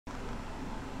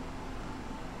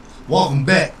Welcome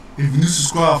back. If you're new,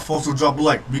 subscribe, also drop a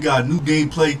like. We got a new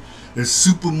gameplay. It's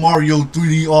Super Mario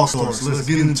 3D All-Stars. Let's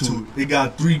get into it. It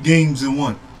got 3 games in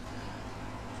one.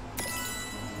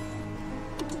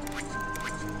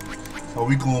 Are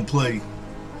we gonna play?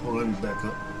 Hold on, let me back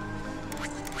up.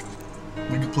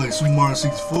 We can play Super Mario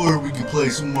 64, we can play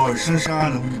Super Mario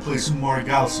Sunshine, and we can play Super Mario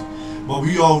Galaxy. But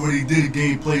we already did a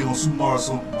gameplay on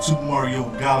Super Mario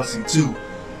Galaxy 2.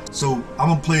 So I'm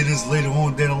gonna play this later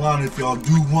on down the line. If y'all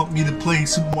do want me to play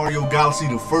Super Mario Galaxy,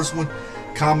 the first one,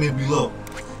 comment below.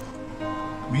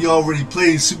 We already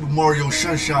played Super Mario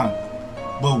Sunshine,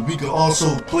 but we could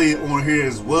also play it on here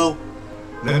as well.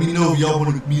 Let me know if y'all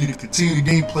want me to continue the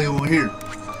gameplay on here.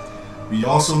 We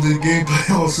also did a gameplay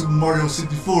on Super Mario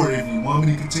 64. If you want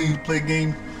me to continue to play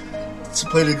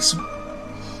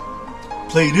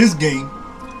this game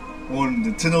on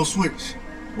Nintendo Switch,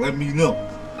 let me know.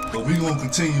 But we're going to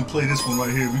continue to play this one right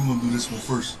here. We're going to do this one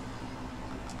first.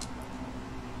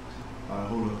 Alright,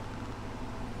 hold up.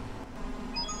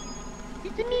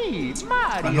 It's me,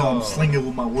 Mario. I know I'm slinging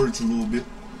with my words a little bit.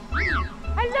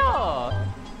 Hello.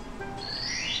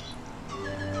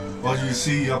 As you can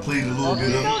see, I played a little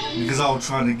bit of it because I was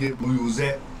trying to get where we was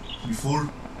at before.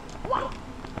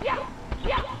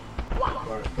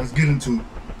 Alright, let's get into it.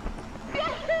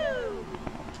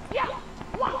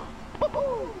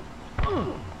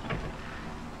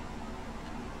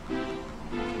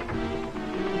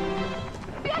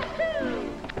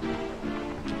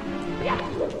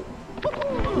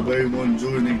 Hope everyone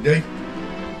enjoying their day.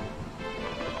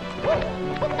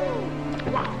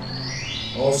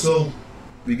 Also,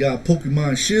 we got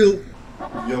Pokemon Shield.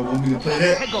 If y'all want me to play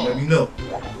that, let me know.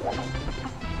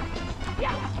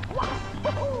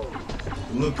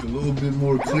 Look a little bit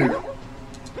more clear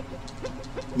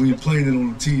when you're playing it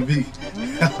on the TV.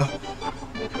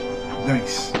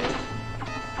 Nice.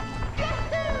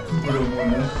 Cooper don't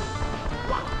want that.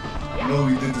 I know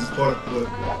he did this part, but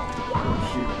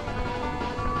shit.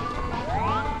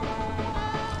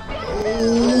 Oh!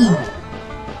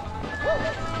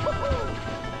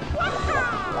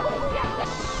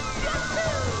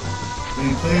 When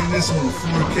you're playing this on a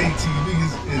 4K TV,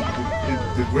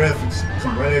 the graphics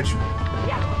come right at you.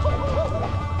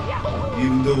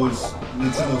 Even though it's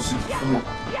Nintendo 64.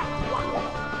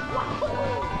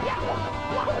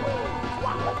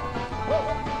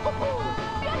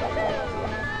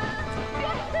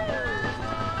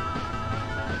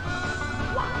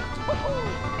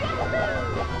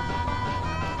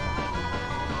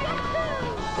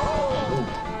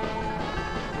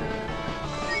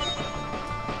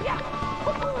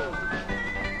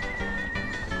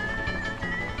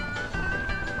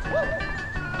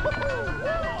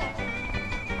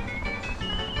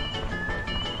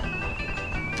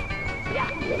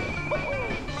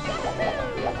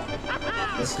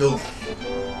 Let's go.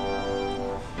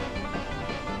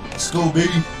 Let's go,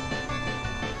 baby.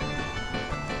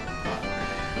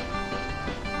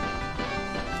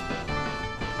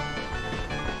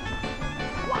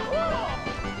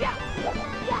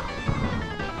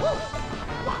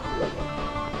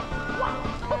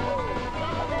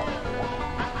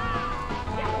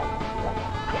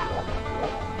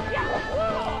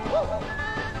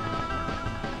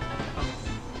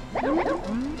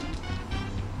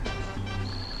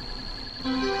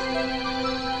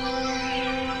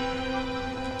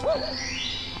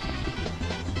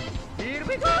 Here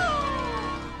we go.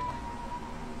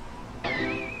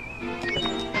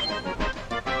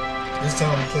 This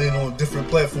time we're playing on a different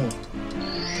platform.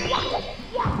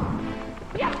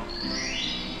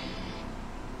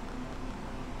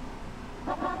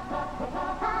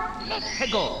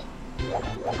 Let's go.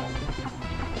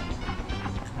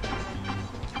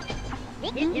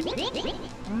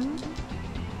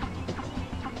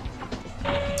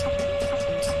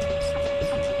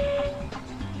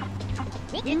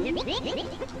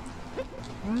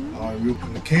 Alright, we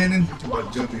open the cannon. I'm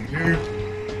about to jump in here.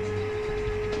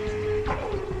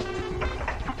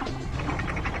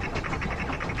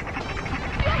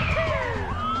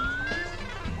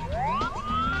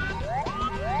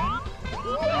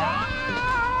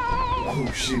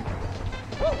 Oh shit.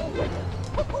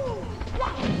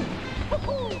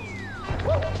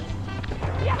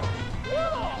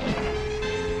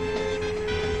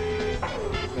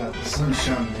 Got the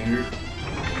sunshine in here.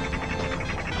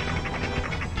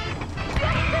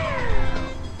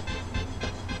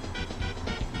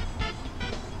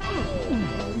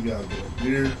 We gotta go up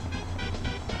here.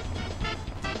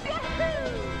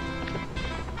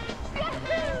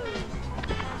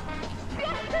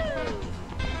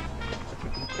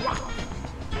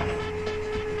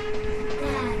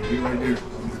 Be right there.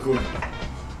 I'm recording.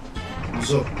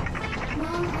 What's up?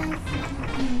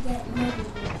 can get ready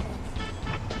with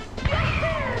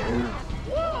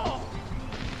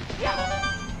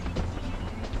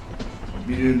I'll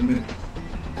be there in a minute.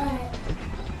 Alright.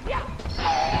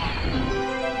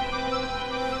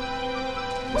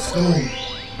 Let's go.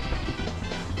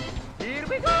 Here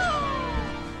we go.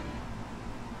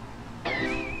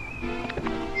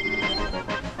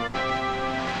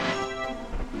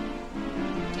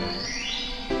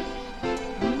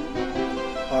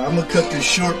 I'm gonna cut this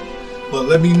short, but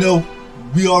let me know.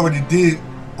 We already did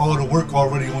all the work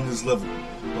already on this level.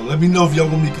 But let me know if y'all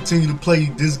want me to continue to play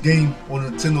this game on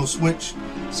the Nintendo Switch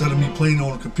instead of me playing it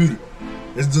on the computer.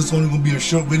 It's just only gonna be a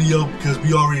short video because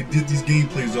we already did these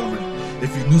gameplays already.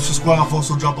 If you're new, subscribe,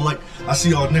 also drop a like. I'll see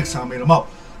y'all next time, man. I'm out.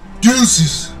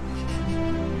 Deuces!